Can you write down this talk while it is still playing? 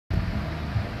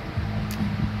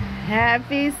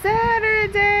Happy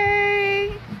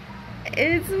Saturday!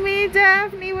 It's me,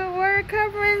 Daphne, with Word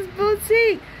Coverings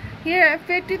Boutique here at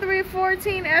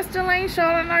 5314 Esther Lane,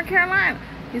 Charlotte, North Carolina.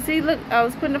 You see, look, I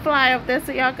was putting the flyer up there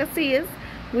so y'all can see us.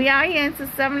 We are here until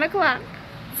 7 o'clock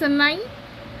tonight,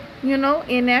 you know,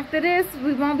 and after this,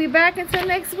 we won't be back until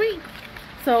next week.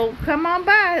 So come on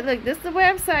by. Look, this is the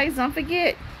website. Don't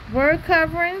forget, Word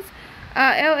Coverings,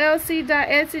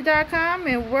 llc.etsy.com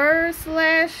and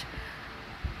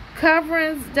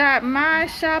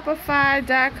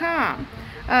word/coverings.myshopify.com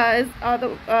is all the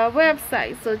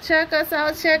websites. So check us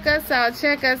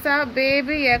out,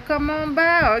 baby. Yeah, come on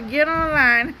by or get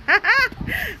online.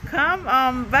 Come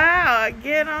on by or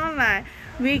get online.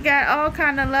 We got all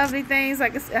kind of lovely things.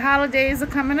 Like I said, holidays are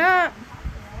coming up.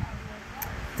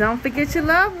 Don't forget your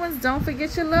loved ones. Don't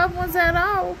forget your loved ones at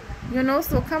all. You know,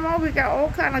 so come on. We got all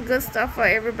kind of good stuff for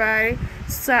everybody.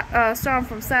 Starting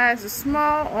from size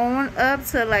small on up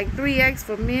to like 3X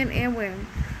for men and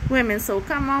women. So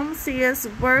come on, see us.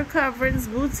 Word Coverings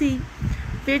Boutique,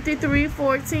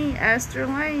 5314 Esther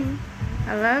Lane.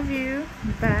 I love you.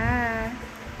 Bye.